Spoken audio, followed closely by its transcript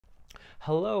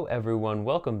Hello everyone,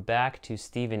 welcome back to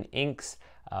Steven Inks,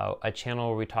 a channel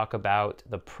where we talk about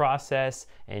the process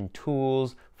and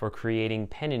tools for creating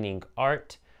pen and ink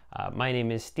art. My name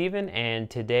is Steven, and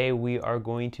today we are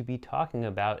going to be talking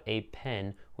about a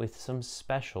pen with some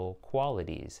special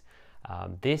qualities.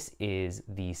 This is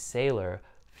the Sailor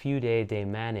Fude de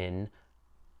Mannen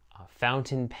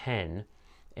fountain pen.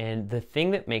 And the thing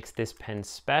that makes this pen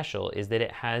special is that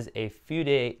it has a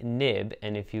Fude nib,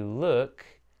 and if you look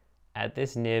at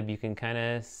this nib, you can kind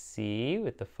of see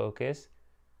with the focus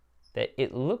that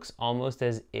it looks almost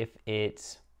as if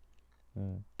it's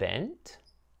bent.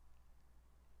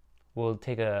 We'll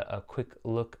take a quick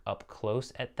look up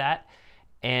close at that.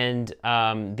 And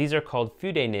these are called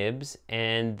Fude nibs,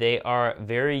 and they are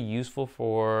very useful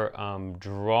for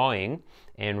drawing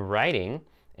and writing.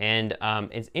 And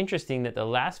it's interesting that the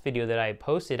last video that I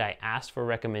posted, I asked for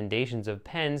recommendations of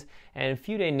pens, and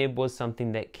Fude nib was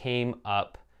something that came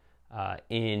up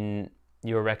in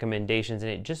your recommendations,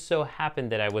 and it just so happened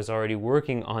that I was already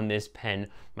working on this pen.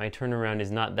 My turnaround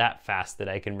is not that fast that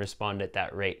I can respond at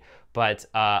that rate, but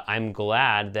I'm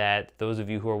glad that those of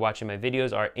you who are watching my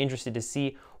videos are interested to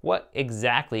see what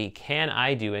exactly can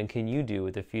I do and can you do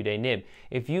with the Fude nib.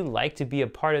 If you'd like to be a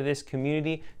part of this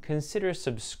community, consider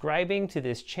subscribing to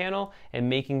this channel and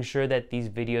making sure that these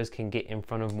videos can get in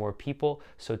front of more people.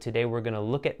 So today we're going to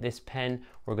look at this pen,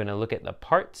 we're going to look at the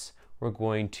parts, we're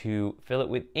going to fill it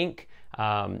with ink,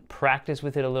 practice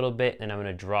with it a little bit, and I'm going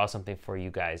to draw something for you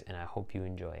guys, and I hope you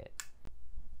enjoy it.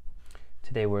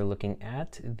 Today we're looking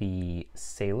at the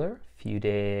Sailor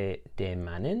Fude de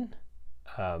Mannen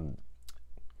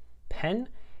pen,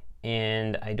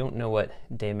 and I don't know what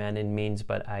de Mannen means,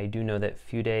 but I do know that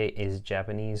Fude is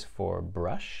Japanese for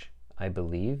brush, I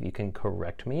believe. You can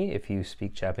correct me if you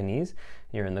speak Japanese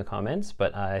here in the comments,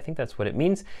 but I think that's what it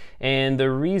means. And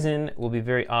the reason will be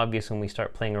very obvious when we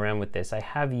start playing around with this. I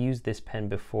have used this pen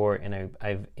before and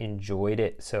I've enjoyed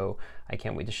it, so I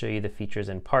can't wait to show you the features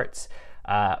and parts.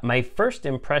 My first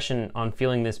impression on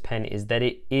feeling this pen is that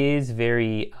it is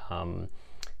very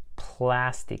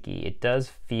plasticky. It does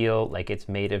feel like it's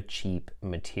made of cheap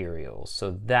materials,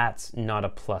 so that's not a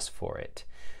plus for it.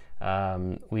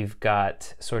 We've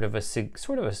got sort of a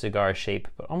cigar shape,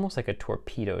 but almost like a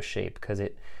torpedo shape, because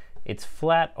it's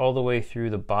flat all the way through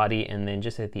the body, and then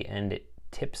just at the end it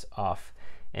tips off,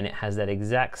 and it has that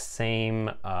exact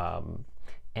same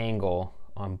angle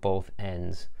on both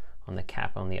ends on the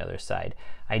cap on the other side.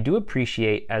 I do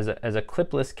appreciate as a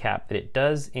clipless cap that it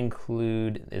does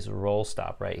include this roll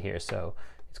stop right here. So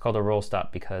it's called a roll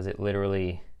stop because it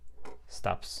literally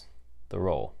stops the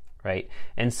roll. Right?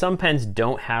 And some pens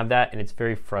don't have that, and it's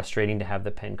very frustrating to have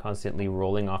the pen constantly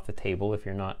rolling off the table if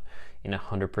you're not in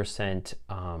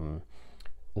 100%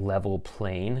 level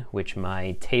plane, which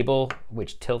my table,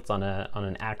 which tilts on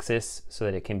an axis so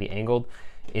that it can be angled,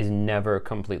 is never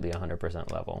completely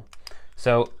 100% level.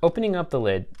 So opening up the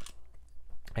lid,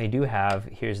 I do have,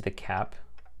 here's the cap,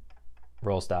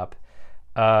 roll stop.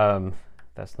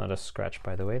 That's not a scratch,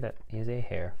 by the way, that is a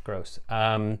hair, gross.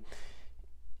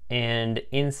 And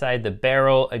inside the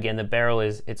barrel, again, the barrel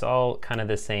it's all kind of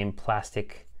the same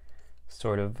plastic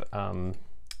sort of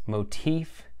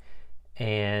motif.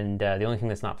 And the only thing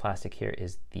that's not plastic here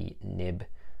is the nib.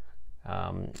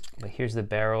 But here's the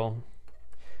barrel.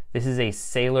 This is a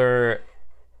Sailor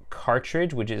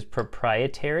cartridge, which is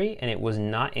proprietary, and it was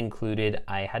not included.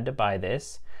 I had to buy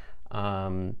this.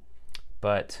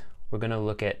 But we're gonna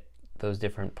look at those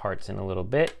different parts in a little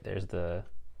bit. There's the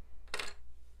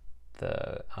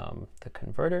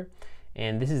converter,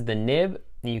 and this is the nib.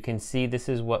 You can see this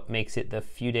is what makes it the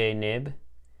Fude nib,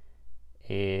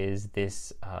 is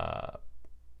this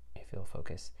if you'll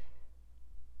focus,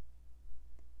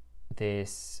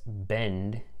 this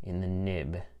bend in the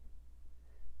nib.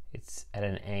 It's at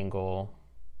an angle.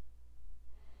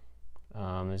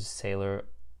 There's a Sailor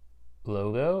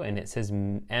logo, and it says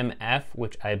MF,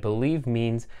 which I believe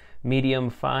means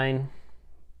medium fine,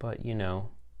 but you know,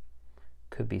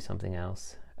 could be something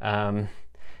else.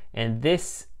 And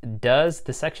this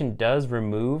the section does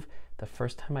remove. The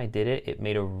first time I did it, it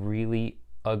made a really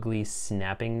ugly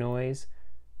snapping noise,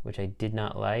 which I did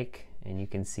not like. And you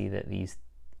can see that these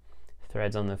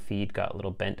threads on the feed got a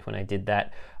little bent when I did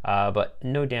that, but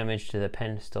no damage to the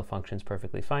pen, still functions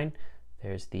perfectly fine.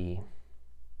 There's the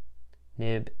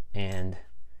nib and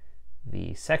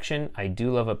the section. I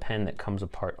do love a pen that comes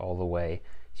apart all the way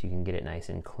so you can get it nice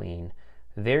and clean.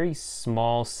 Very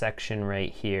small section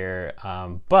right here,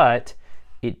 but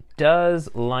it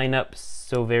does line up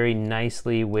so very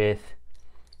nicely with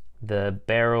the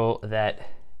barrel that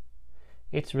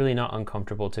it's really not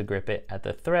uncomfortable to grip it at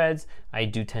the threads. I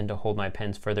do tend to hold my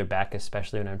pens further back,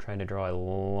 especially when I'm trying to draw a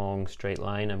long straight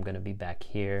line. I'm going to be back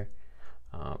here,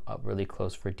 up really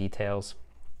close for details.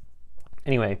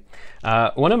 Anyway,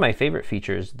 one of my favorite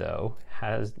features though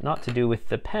has not to do with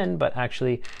the pen, but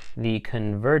actually the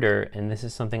converter, and this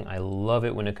is something I love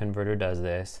it when a converter does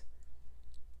this.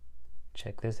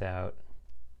 Check this out.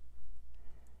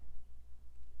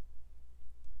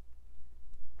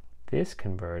 This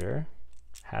converter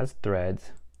has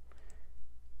threads,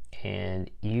 and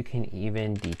you can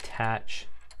even detach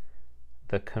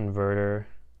the converter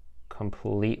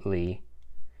completely,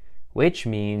 which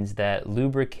means that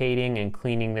lubricating and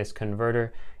cleaning this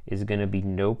converter is going to be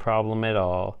no problem at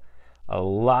all. A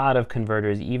lot of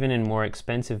converters, even in more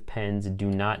expensive pens, do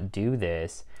not do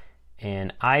this,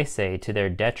 and I say to their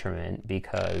detriment,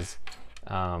 because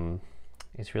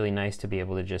it's really nice to be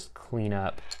able to just clean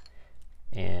up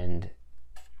and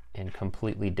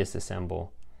completely disassemble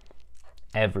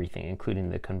everything, including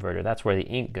the converter. That's where the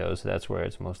ink goes, so that's where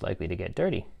it's most likely to get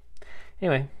dirty.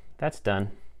 Anyway, that's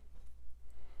done.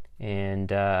 And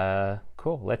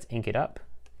cool, let's ink it up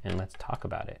and let's talk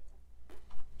about it.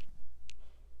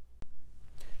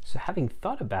 So having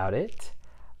thought about it,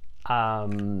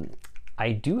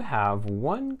 I do have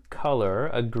one color,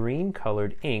 a green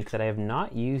colored ink that I have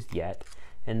not used yet,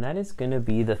 and that is going to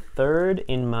be the third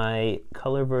in my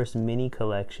Colorverse mini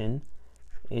collection.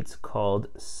 It's called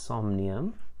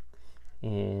Somnium,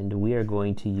 and we are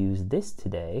going to use this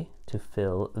today to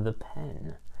fill the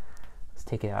pen. Let's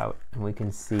take it out and we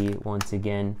can see once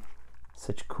again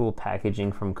such cool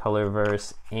packaging from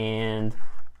Colorverse, and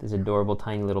this adorable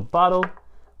tiny little bottle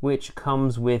which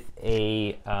comes with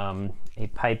a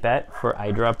pipette for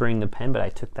eyedroppering the pen, but I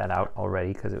took that out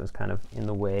already because it was kind of in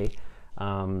the way.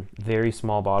 Very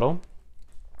small bottle.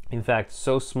 In fact,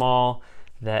 so small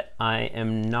that I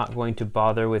am not going to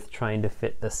bother with trying to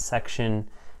fit the section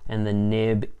and the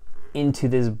nib into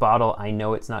this bottle. I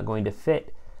know it's not going to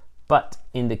fit, but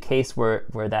in the case where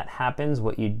that happens,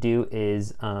 what you do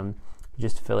is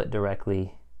just fill it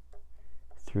directly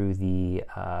through the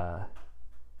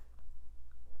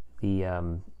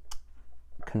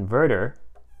converter,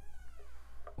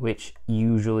 which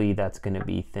usually that's going to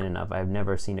be thin enough. I've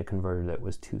never seen a converter that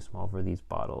was too small for these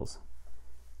bottles.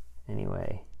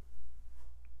 Anyway,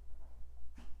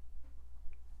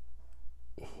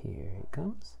 here it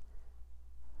comes.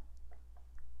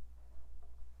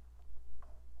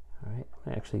 All right, I'm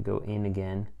gonna actually go in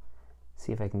again,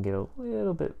 see if I can get a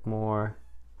little bit more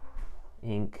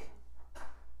ink.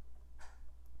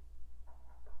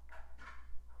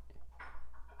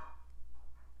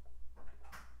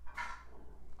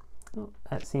 Oh,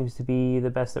 that seems to be the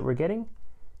best that we're getting.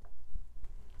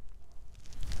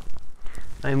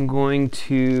 I'm going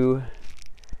to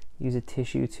use a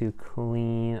tissue to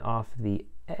clean off the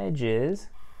edges,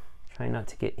 try not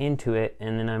to get into it,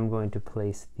 and then I'm going to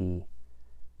place the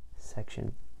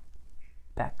section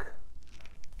back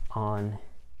on,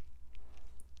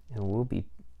 and we'll be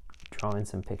drawing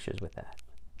some pictures with that.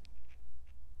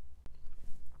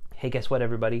 Hey, guess what,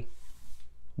 everybody?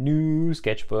 New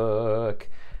sketchbook.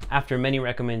 After many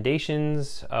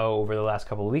recommendations over the last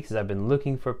couple of weeks, as I've been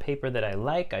looking for paper that I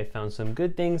like, I found some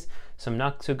good things, some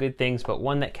not so good things, but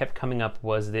one that kept coming up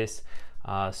was this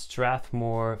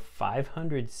Strathmore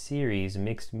 500 series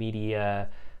mixed media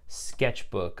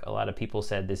sketchbook. A lot of people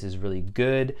said this is really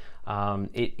good.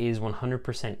 It is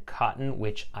 100% cotton,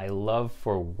 which I love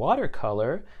for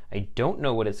watercolor. I don't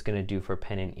know what it's going to do for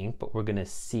pen and ink, but we're going to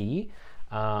see.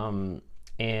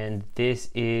 And this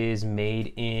is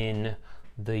made in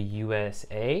the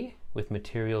USA with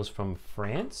materials from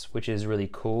France, which is really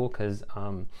cool because,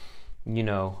 you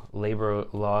know, labor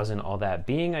laws and all that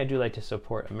being, I do like to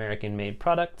support American-made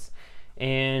products.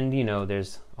 And, you know,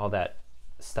 there's all that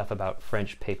stuff about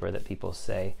French paper that people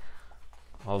say,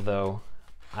 although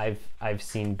I've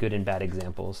seen good and bad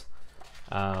examples.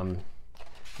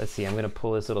 Let's see, I'm gonna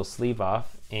pull this little sleeve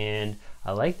off, and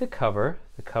I like the cover.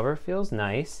 The cover feels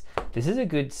nice. This is a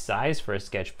good size for a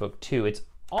sketchbook too. It's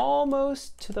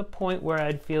almost to the point where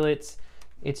I'd feel it's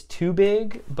too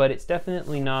big, but it's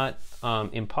definitely not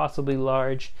impossibly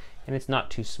large, and it's not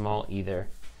too small either.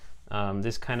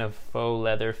 This kind of faux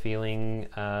leather feeling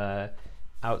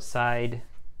outside,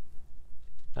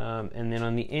 and then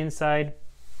on the inside,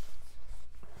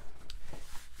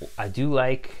 I do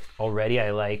like already. I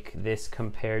like this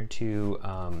compared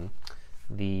to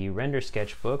the Render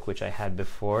sketchbook, which I had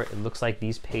before. It looks like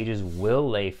these pages will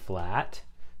lay flat.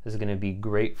 This is going to be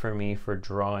great for me for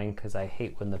drawing because I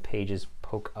hate when the pages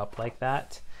poke up like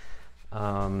that.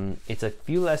 It's a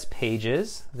few less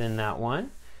pages than that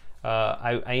one.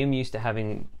 I am used to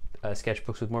having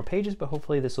sketchbooks with more pages, but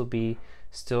hopefully this will be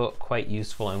still quite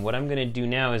useful. And what I'm going to do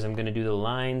now is I'm going to do the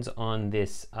lines on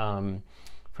this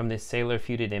from this Sailor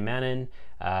Fude de Mannen,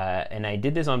 and I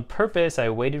did this on purpose. I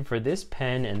waited for this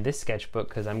pen and this sketchbook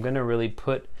because I'm going to really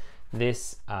put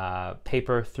this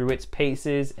paper through its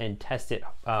paces and test it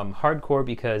hardcore,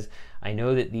 because I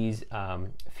know that these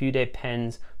Fude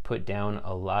pens put down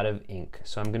a lot of ink.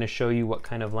 So I'm going to show you what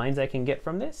kind of lines I can get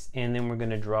from this, and then we're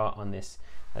going to draw on this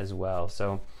as well.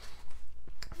 So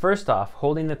first off,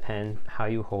 holding the pen, how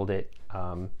you hold it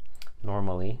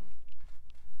normally,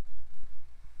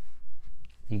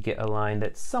 you get a line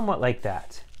that's somewhat like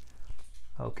that.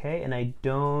 Okay, and I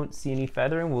don't see any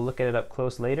feathering. We'll look at it up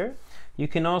close later. You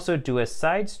can also do a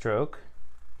side stroke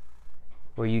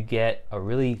where you get a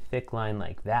really thick line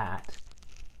like that.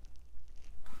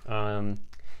 And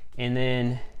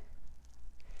then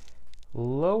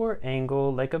lower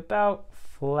angle, like about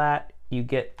flat, you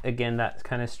get, again, that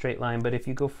kind of straight line. But if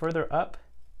you go further up,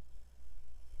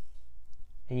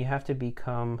 and you have to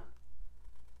become,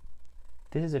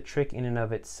 this is a trick in and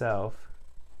of itself,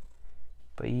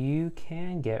 but you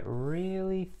can get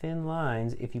really thin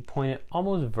lines if you point it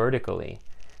almost vertically.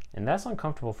 And that's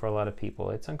uncomfortable for a lot of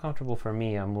people. It's uncomfortable for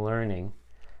me, I'm learning.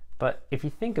 But if you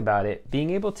think about it, being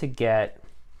able to get,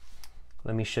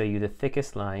 let me show you the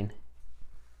thickest line,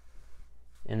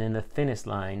 and then the thinnest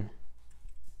line.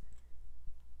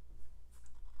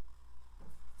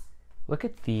 Look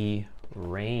at the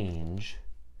range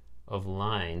of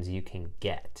lines you can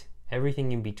get.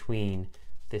 Everything in between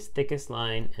this thickest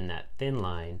line and that thin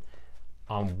line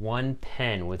on one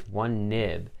pen with one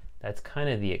nib. That's kind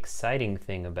of the exciting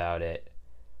thing about it.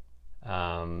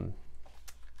 At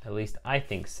least I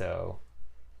think so.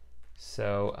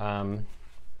 So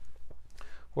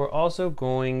we're also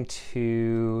going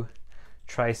to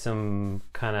try some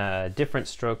kind of different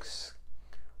strokes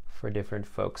for different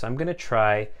folks. I'm going to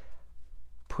try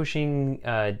pushing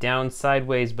down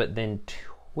sideways, but then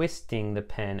twisting the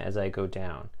pen as I go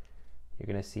down. You're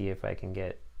going to see if I can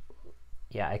get,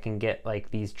 yeah, I can get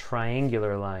like these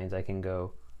triangular lines. I can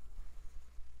go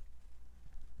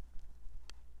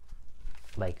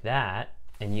like that,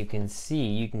 and you can see,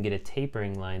 you can get a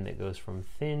tapering line that goes from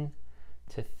thin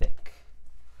to thick.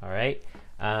 All right.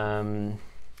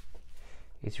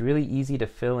 It's really easy to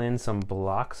fill in some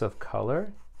blocks of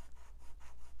color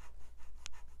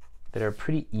that are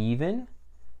pretty even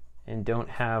and don't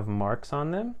have marks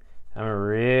on them. I'm gonna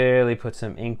really put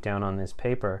some ink down on this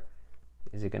paper.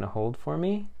 Is it gonna hold for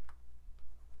me?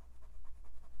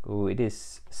 Ooh, it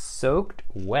is soaked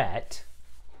wet.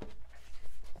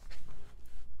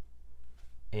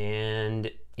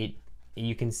 And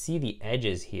you can see the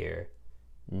edges here.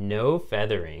 No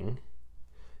feathering.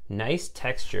 Nice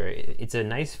texture. It's a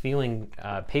nice feeling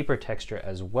paper texture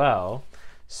as well.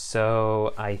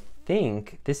 So I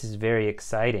think this is very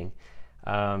exciting.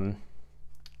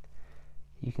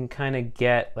 You can kind of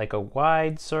get like a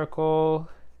wide circle,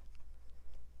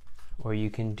 or you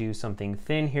can do something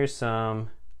thin. Here's some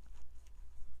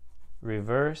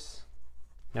reverse.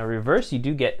 Now reverse, you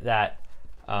do get that,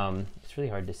 it's really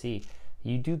hard to see.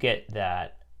 You do get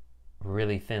that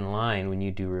really thin line when you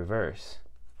do reverse.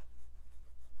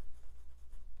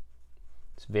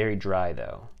 It's very dry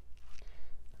though.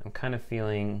 I'm kind of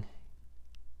feeling,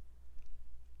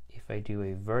 if I do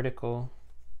a vertical,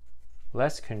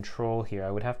 less control here.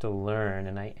 I would have to learn,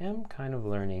 and I am kind of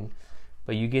learning,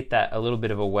 but you get that a little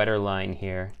bit of a wetter line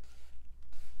here.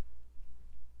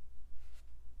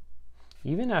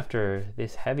 Even after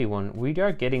this heavy one, we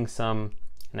are getting some,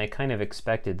 and I kind of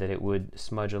expected that it would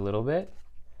smudge a little bit,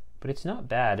 but it's not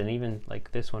bad. And even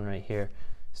like this one right here,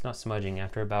 it's not smudging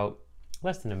after about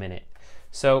less than a minute.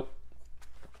 So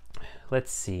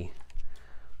let's see,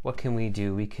 what can we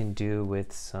do? We can do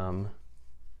with some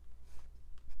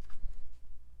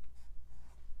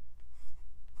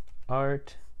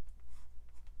art.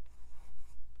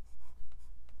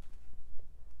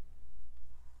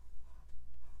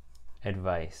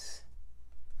 Advice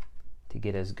to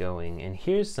get us going. And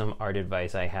here's some art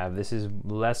advice I have. This is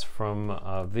less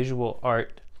from visual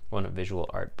art, well, not visual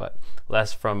art, but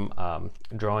less from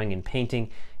drawing and painting,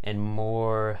 and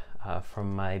more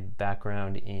from my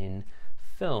background in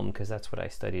film, because that's what I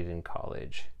studied in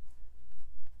college.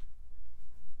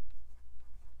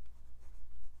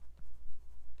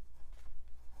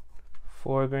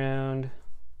 Foreground,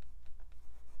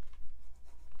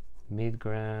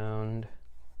 midground,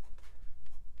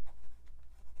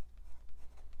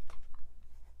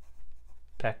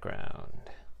 background.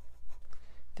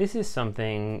 This is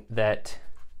something that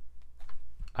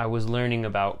I was learning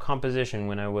about composition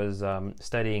when I was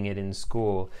studying it in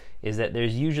school is that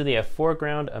there's usually a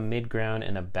foreground, a midground,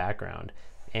 and a background.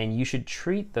 And you should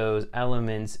treat those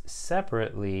elements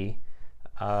separately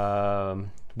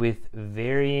with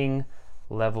varying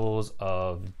levels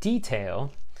of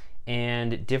detail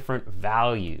and different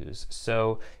values.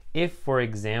 So if, for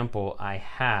example, I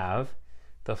have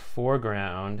the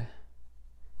foreground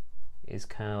is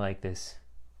kind of like this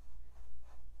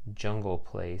jungle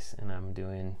place, and I'm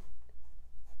doing,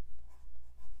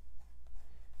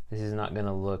 this is not going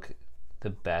to look the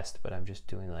best, but I'm just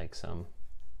doing like some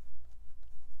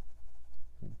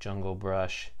jungle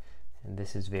brush, and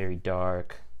this is very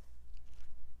dark.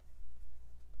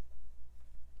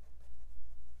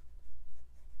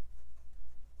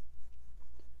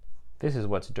 This is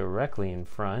what's directly in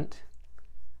front.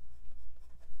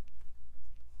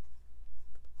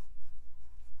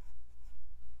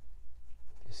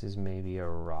 This is maybe a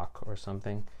rock or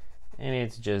something, and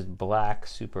it's just black,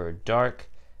 super dark.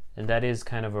 And that is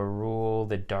kind of a rule.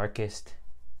 The darkest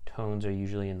tones are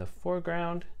usually in the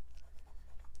foreground.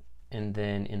 And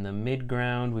then in the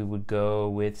midground, we would go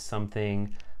with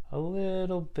something a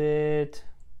little bit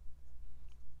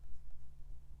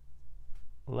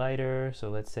lighter. So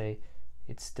let's say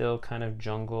it's still kind of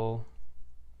jungle,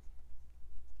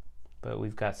 but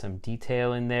we've got some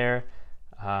detail in there.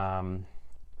 And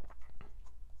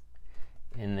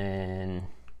then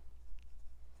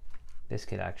this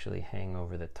could actually hang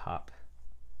over the top.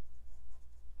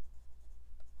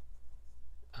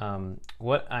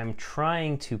 What I'm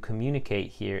trying to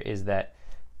communicate here is that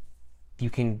you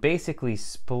can basically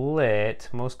split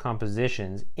most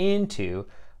compositions into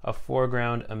a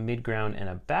foreground, a midground, and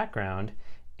a background,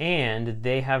 and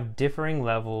they have differing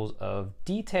levels of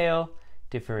detail,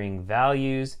 differing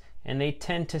values, and they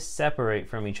tend to separate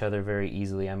from each other very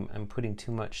easily. I'm putting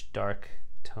too much dark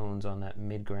tones on that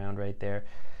midground right there.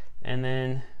 And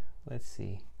then let's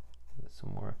see,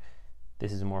 some more.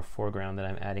 This is more foreground that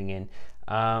I'm adding in.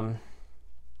 And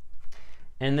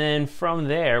then from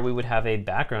there, we would have a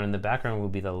background, and the background will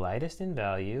be the lightest in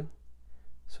value.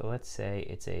 So let's say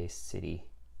it's a city.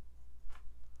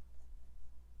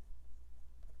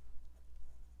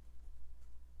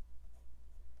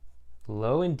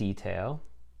 Low in detail.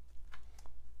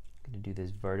 I'm going to do this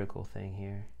vertical thing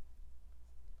here.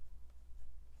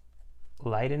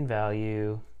 Light in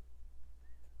value.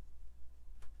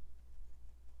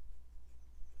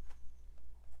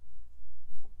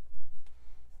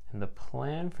 And the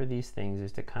plan for these things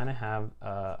is to kind of have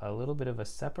a little bit of a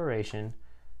separation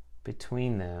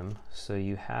between them. So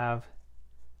you have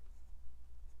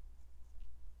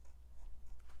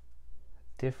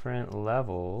different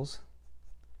levels.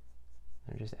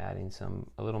 I'm just adding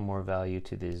a little more value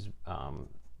to this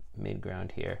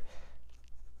midground here.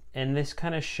 And this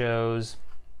kind of shows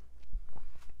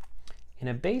in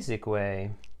a basic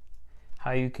way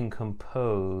how you can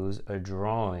compose a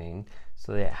drawing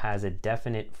so that it has a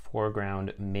definite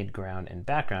foreground, midground, and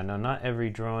background. Now, not every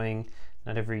drawing,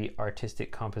 not every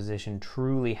artistic composition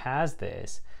truly has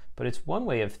this, but it's one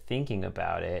way of thinking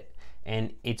about it.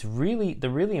 And it's really, the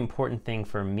really important thing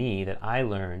for me that I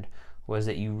learned was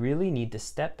that you really need to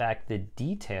step back the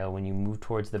detail when you move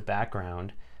towards the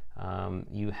background.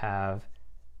 You have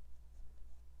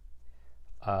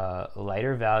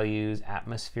lighter values,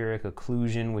 atmospheric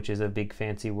occlusion, which is a big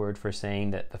fancy word for saying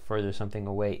that the further something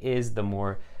away is, the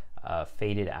more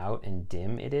faded out and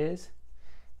dim it is.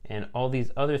 And all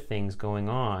these other things going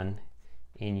on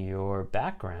in your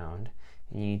background,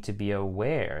 and you need to be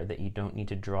aware that you don't need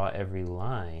to draw every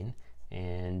line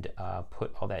and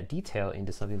put all that detail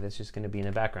into something that's just going to be in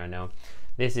the background. Now,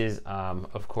 this is,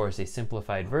 of course, a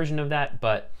simplified version of that,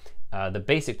 but the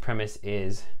basic premise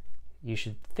is you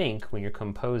should think when you're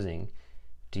composing,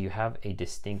 do you have a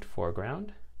distinct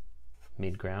foreground,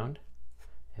 midground,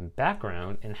 and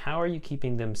background, and how are you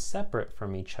keeping them separate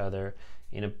from each other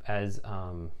as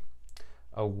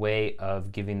a way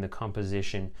of giving the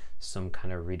composition some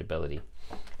kind of readability.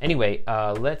 Anyway,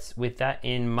 with that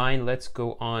in mind, let's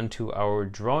go on to our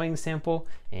drawing sample,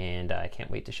 and I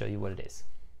can't wait to show you what it is.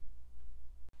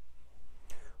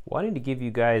 Wanting to give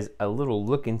you guys a little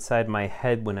look inside my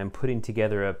head when I'm putting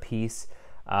together a piece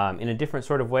in a different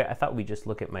sort of way. I thought we'd just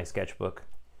look at my sketchbook.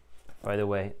 By the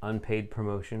way, unpaid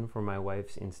promotion for my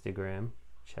wife's Instagram.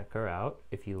 Check her out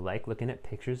if you like looking at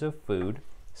pictures of food,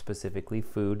 specifically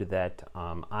food that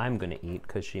I'm gonna eat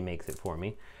because she makes it for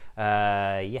me.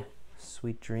 Yeah,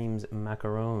 Sweet Dreams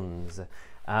macarons.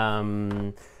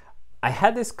 I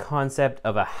had this concept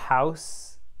of a house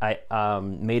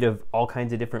made of all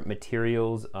kinds of different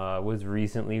materials. Was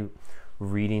recently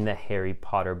reading the Harry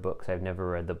Potter books. I've never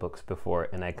read the books before,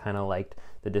 and I kind of liked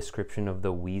the description of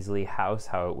the Weasley house,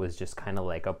 how it was just kind of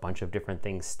like a bunch of different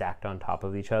things stacked on top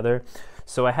of each other.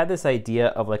 So I had this idea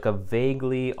of like a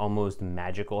vaguely almost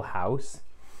magical house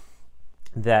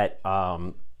that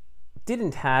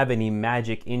didn't have any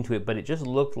magic into it, but it just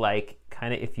looked like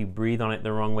kind of if you breathe on it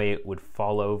the wrong way, it would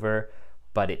fall over,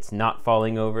 but it's not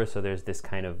falling over. So there's this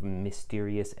kind of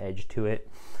mysterious edge to it.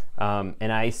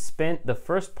 And I spent the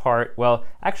first part, well,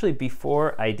 actually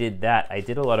before I did that, I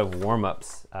did a lot of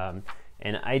warm-ups.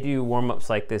 And I do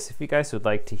warm-ups like this. If you guys would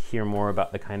like to hear more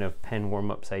about the kind of pen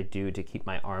warm-ups I do to keep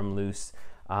my arm loose,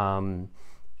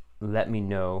 let me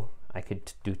know. I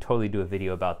could totally do a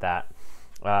video about that.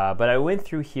 But I went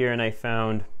through here and I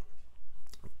found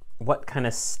what kind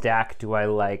of stack do I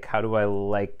like? How do I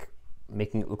like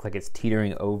making it look like it's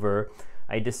teetering over?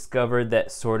 I discovered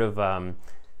that sort of,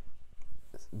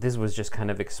 this was just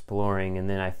kind of exploring, and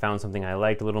then I found something I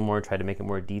liked a little more, tried to make it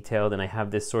more detailed, and I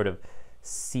have this sort of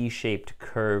C-shaped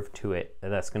curve to it.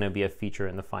 That's going to be a feature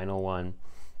in the final one.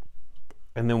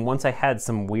 And then once I had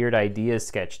some weird ideas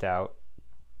sketched out,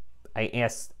 I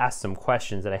asked some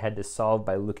questions that I had to solve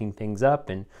by looking things up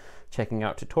and checking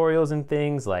out tutorials and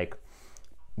things like,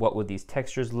 what would these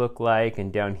textures look like?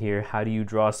 And down here, how do you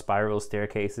draw spiral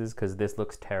staircases? Because this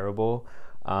looks terrible.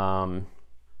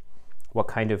 What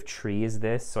kind of tree is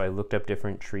this? So I looked up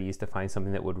different trees to find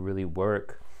something that would really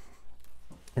work.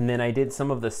 And then I did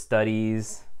some of the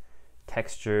studies,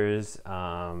 textures,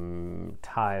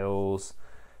 tiles,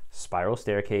 spiral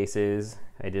staircases.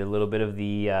 I did a little bit of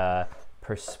the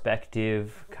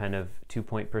perspective, kind of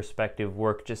 2-point perspective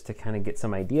work just to kind of get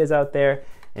some ideas out there.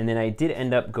 And then I did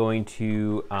end up going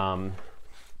to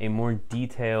a more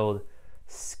detailed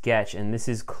sketch, and this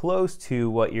is close to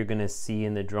what you're gonna see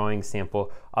in the drawing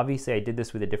sample. Obviously I did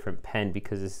this with a different pen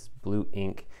because this is blue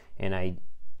ink, and I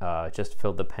just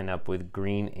filled the pen up with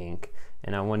green ink,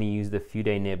 and I want to use the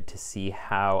Fude nib to see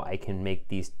how I can make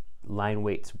these line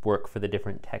weights work for the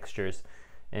different textures.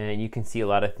 And you can see a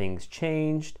lot of things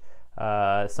changed,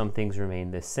 some things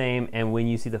remain the same, and when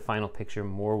you see the final picture,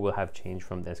 more will have changed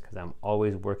from this because I'm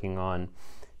always working on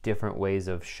different ways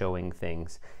of showing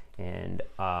things. And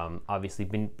obviously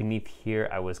beneath here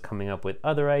I was coming up with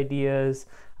other ideas.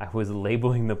 I was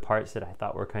labeling the parts that I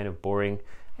thought were kind of boring,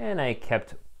 and I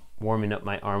kept warming up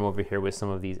my arm over here with some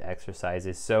of these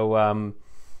exercises. So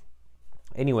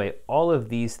anyway, all of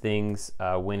these things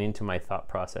went into my thought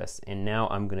process, and now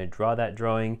I'm going to draw that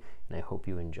drawing, and I hope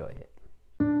you enjoy it.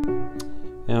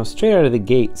 Now, straight out of the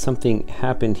gate, something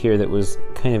happened here that was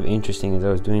kind of interesting as I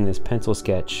was doing this pencil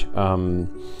sketch.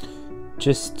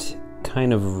 Just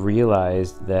kind of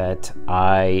realized that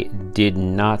I did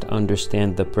not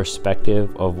understand the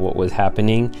perspective of what was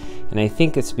happening, and I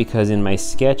think it's because in my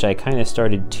sketch I kind of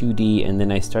started 2D and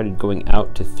then I started going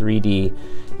out to 3D,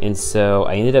 and so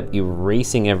I ended up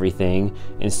erasing everything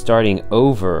and starting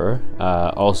over,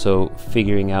 also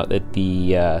figuring out that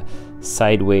the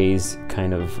sideways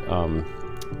kind of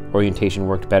orientation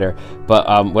worked better. But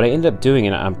what I ended up doing,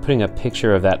 and I'm putting a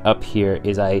picture of that up here,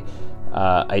 is I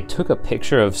took a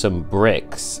picture of some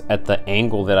bricks at the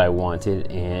angle that I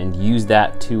wanted and used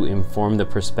that to inform the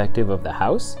perspective of the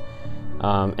house.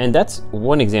 And that's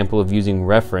one example of using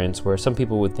reference, where some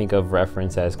people would think of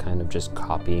reference as kind of just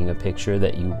copying a picture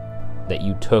that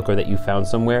you took or that you found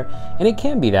somewhere. And it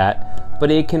can be that, but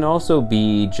it can also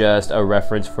be just a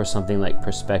reference for something like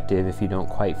perspective if you don't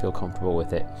quite feel comfortable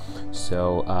with it.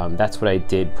 So that's what I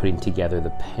did, putting together the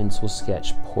pencil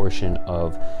sketch portion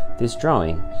of this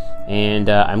drawing. And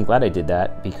I'm glad I did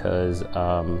that because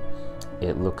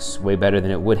it looks way better than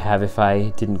it would have if I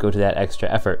didn't go to that extra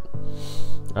effort.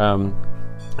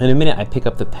 In a minute I pick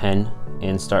up the pen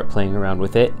and start playing around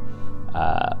with it.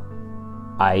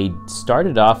 I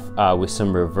started off with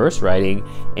some reverse writing,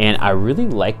 and I really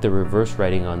like the reverse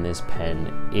writing on this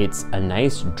pen. It's a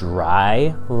nice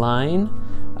dry line,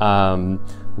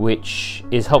 which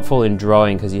is helpful in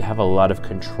drawing because you have a lot of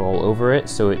control over it.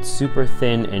 So it's super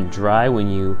thin and dry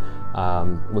when you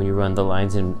run the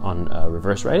lines on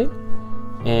reverse writing.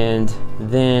 And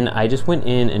then I just went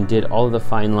in and did all of the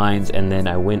fine lines, and then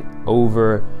I went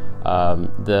over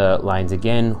the lines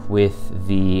again with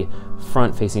the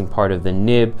front facing part of the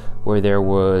nib where there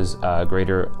was a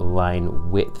greater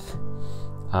line width.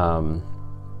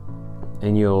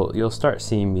 And you'll start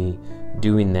seeing me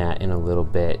doing that in a little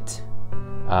bit.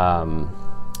 How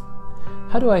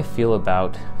do I feel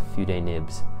about Fude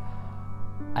nibs?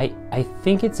 I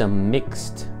think it's a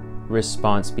mixed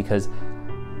response because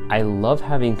I love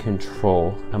having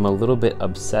control. I'm a little bit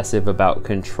obsessive about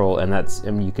control,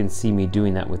 and you can see me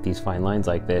doing that with these fine lines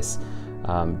like this.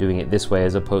 doing it this way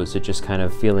as opposed to just kind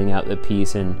of feeling out the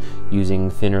piece and using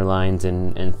thinner lines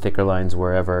and thicker lines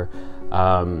wherever.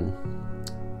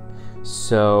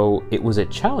 So it was a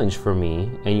challenge for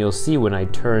me, and you'll see when I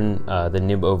turn the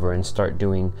nib over and start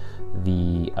doing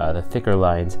the thicker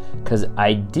lines, because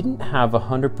I didn't have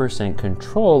 100%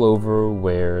 control over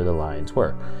where the lines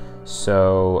were.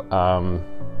 So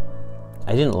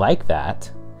I didn't like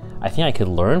that. I think I could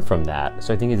learn from that,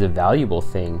 so I think it's a valuable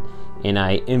thing, and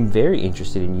I am very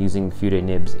interested in using Fude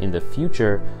nibs in the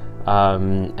future.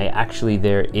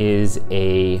 There is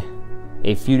a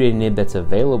Fude nib that's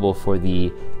available for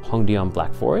the Hongdian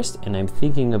Black Forest, and I'm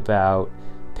thinking about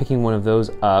picking one of those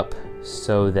up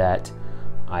so that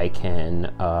I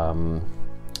can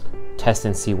test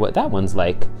and see what that one's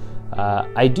like.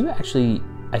 I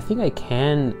think I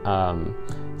can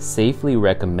safely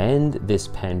recommend this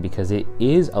pen because it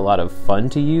is a lot of fun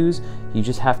to use. You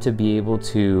just have to be able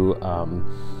to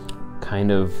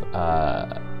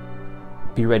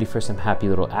be ready for some happy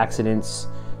little accidents,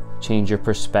 change your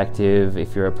perspective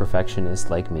if you're a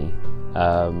perfectionist like me.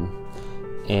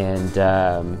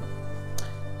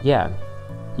 Yeah,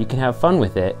 you can have fun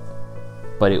with it,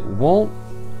 but it won't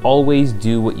always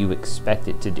do what you expect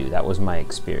it to do. That was my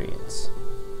experience.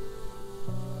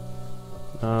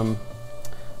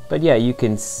 But yeah, you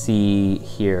can see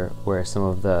here where some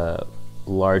of the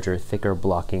larger, thicker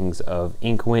blockings of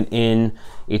ink went in.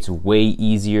 It's way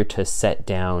easier to set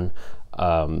down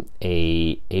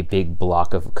a big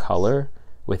block of color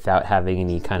without having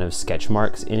any kind of sketch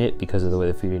marks in it because of the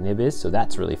way the Fude nib is, so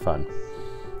that's really fun.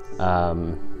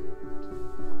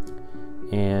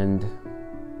 And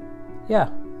yeah,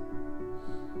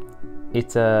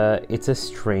 it's a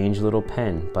strange little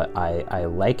pen, but I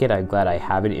like it. I'm glad I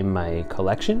have it in my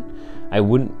collection. I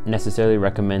wouldn't necessarily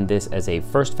recommend this as a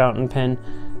first fountain pen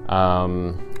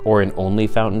or an only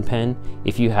fountain pen.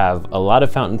 If you have a lot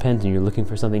of fountain pens and you're looking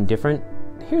for something different,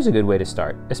 here's a good way to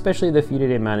start. Especially the Fude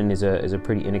de Mannen is a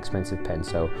pretty inexpensive pen,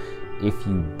 so if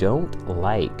you don't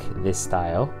like this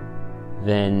style,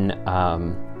 then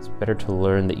it's better to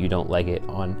learn that you don't like it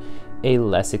on a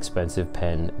less expensive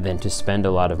pen than to spend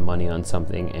a lot of money on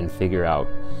something and figure out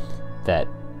that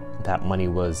that money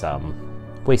was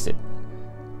wasted.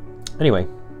 Anyway,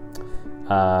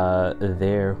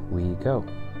 there we go.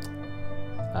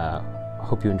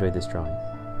 Hope you enjoyed this drawing.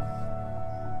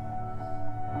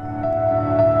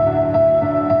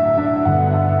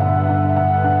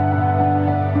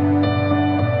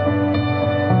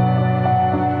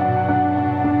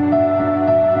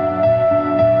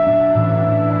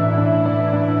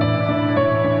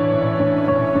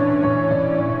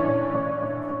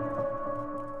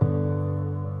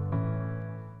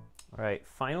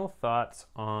 Final thoughts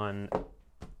on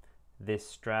this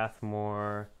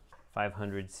Strathmore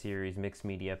 500 series mixed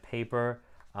media paper.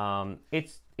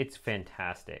 It's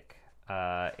fantastic.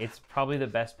 It's probably the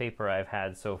best paper I've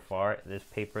had so far.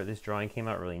 This drawing came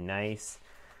out really nice.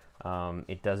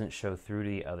 It doesn't show through to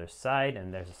the other side,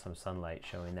 and there's some sunlight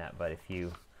showing that, but if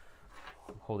you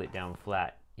hold it down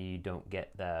flat, you don't get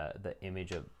the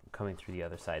image of coming through the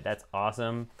other side. That's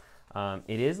awesome.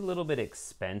 It is a little bit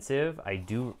expensive. I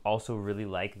do also really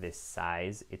like this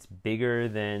size. It's bigger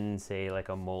than, say, like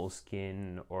a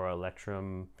Moleskine or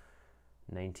Electrum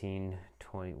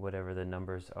 1920, whatever the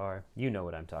numbers are. You know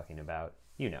what I'm talking about.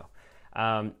 You know.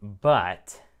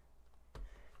 But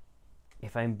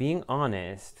if I'm being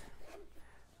honest,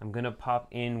 I'm going to pop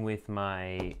in with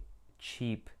my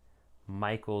cheap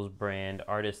Michaels brand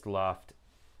Artist Loft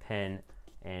pen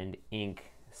and ink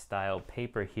style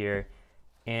paper here.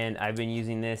 And I've been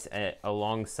using this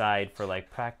alongside for like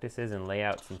practices and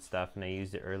layouts and stuff, and I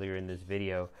used it earlier in this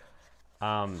video.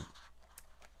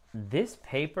 This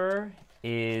paper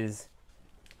is,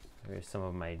 here's some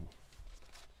of my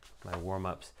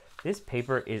warm-ups. This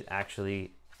paper is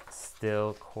actually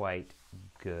still quite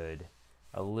good.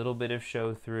 A little bit of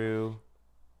show through,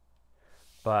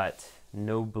 but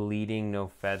no bleeding,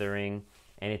 no feathering,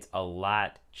 and it's a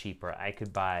lot cheaper. I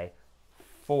could buy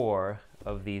 4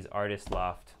 of these Artist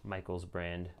Loft Michaels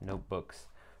brand notebooks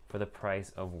for the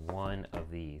price of 1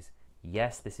 of these.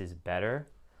 Yes, this is better,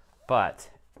 but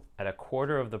at a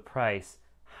quarter of the price,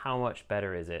 how much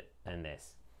better is it than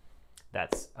this?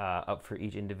 That's up for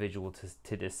each individual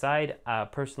to decide.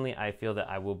 Personally, I feel that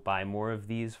I will buy more of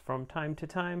these from time to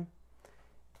time,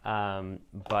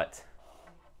 but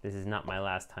this is not my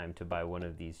last time to buy one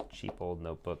of these cheap old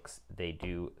notebooks. They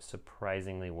do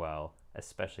surprisingly well,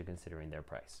 especially considering their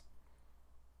price.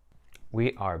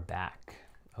 We are back.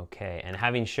 Okay, and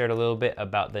having shared a little bit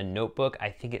about the notebook, I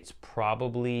think it's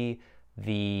probably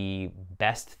the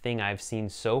best thing I've seen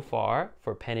so far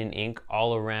for pen and ink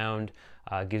all around.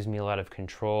 Gives me a lot of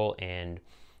control and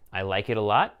I like it a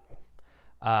lot.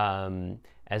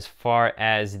 As far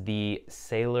as the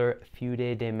Sailor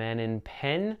Fude de Mannen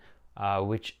pen,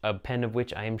 a pen of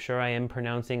which I am sure I am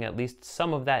pronouncing at least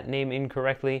some of that name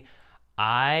incorrectly,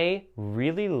 I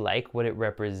really like what it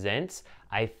represents.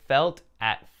 I felt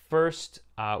at first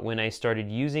when I started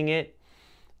using it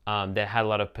that had a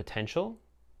lot of potential.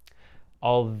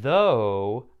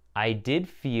 Although I did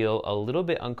feel a little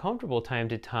bit uncomfortable time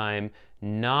to time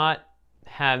not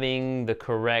having the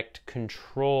correct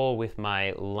control with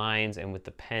my lines and with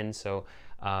the pen. So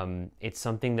it's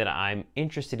something that I'm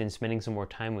interested in spending some more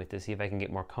time with to see if I can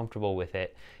get more comfortable with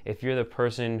it. If you're the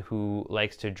person who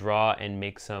likes to draw and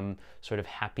make some sort of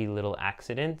happy little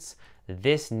accidents,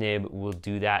 this nib will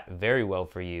do that very well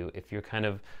for you. If you're kind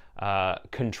of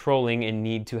controlling and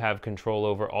need to have control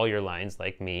over all your lines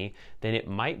like me, then it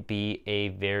might be a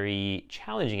very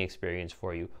challenging experience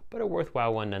for you, but a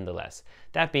worthwhile one nonetheless.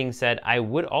 That being said, I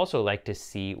would also like to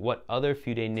see what other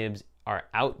Fude nibs are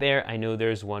out there. I know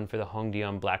there's one for the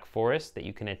Hongdion Black Forest that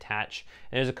you can attach,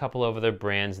 and there's a couple of other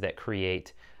brands that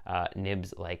create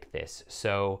nibs like this.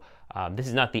 So this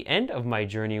is not the end of my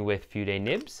journey with Fude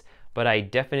nibs, but I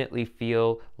definitely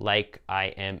feel like I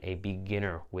am a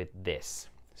beginner with this.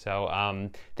 So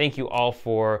thank you all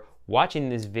for watching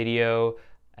this video,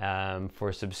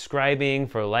 for subscribing,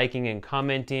 for liking and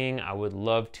commenting. I would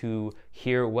love to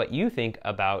hear what you think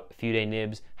about Fude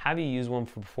nibs. Have you used one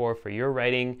before for your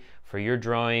writing, for your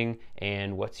drawing,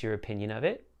 and what's your opinion of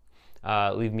it?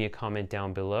 Leave me a comment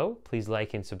down below. Please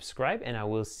like and subscribe, and I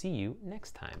will see you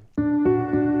next time.